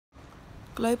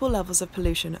Global levels of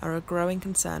pollution are a growing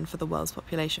concern for the world's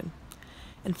population.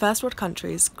 In first world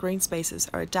countries, green spaces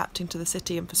are adapting to the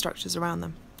city infrastructures around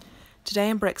them. Today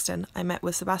in Brixton, I met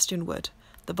with Sebastian Wood,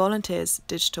 the Volunteers,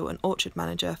 Digital and Orchard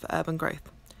Manager for Urban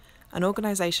Growth, an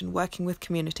organisation working with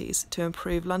communities to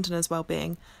improve Londoners'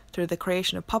 well-being through the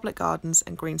creation of public gardens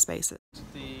and green spaces.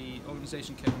 The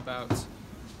organisation came about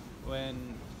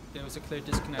when there was a clear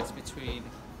disconnect between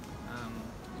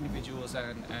individuals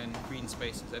and green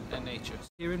spaces and nature.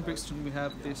 Here in Brixton we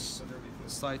have this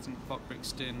site in Pop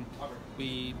Brixton.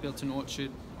 We built an orchard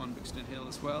on Brixton Hill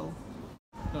as well.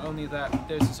 Not only that,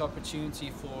 there's this opportunity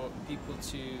for people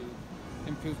to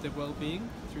improve their well-being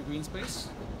through green space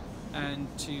and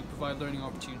to provide learning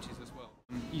opportunities as well.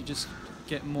 You just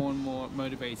get more and more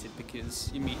motivated because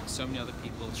you meet so many other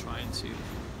people trying to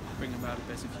bring about a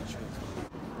better future.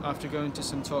 After going to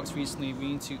some talks recently,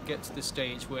 we need to get to the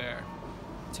stage where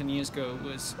 10 years ago it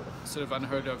was sort of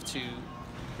unheard of to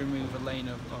remove a lane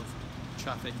of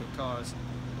traffic or cars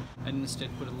and instead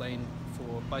put a lane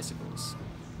for bicycles.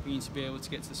 We need to be able to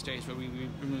get to the stage where we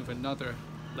remove another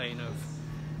lane of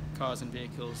cars and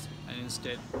vehicles and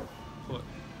instead put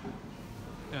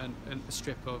a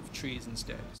strip of trees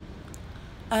instead.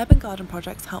 Urban garden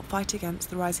projects help fight against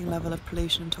the rising level of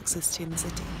pollution and toxicity in the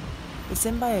city. The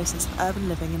symbiosis of urban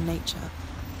living and nature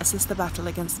assists the battle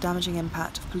against the damaging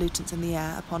impact of pollutants in the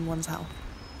air upon one's health.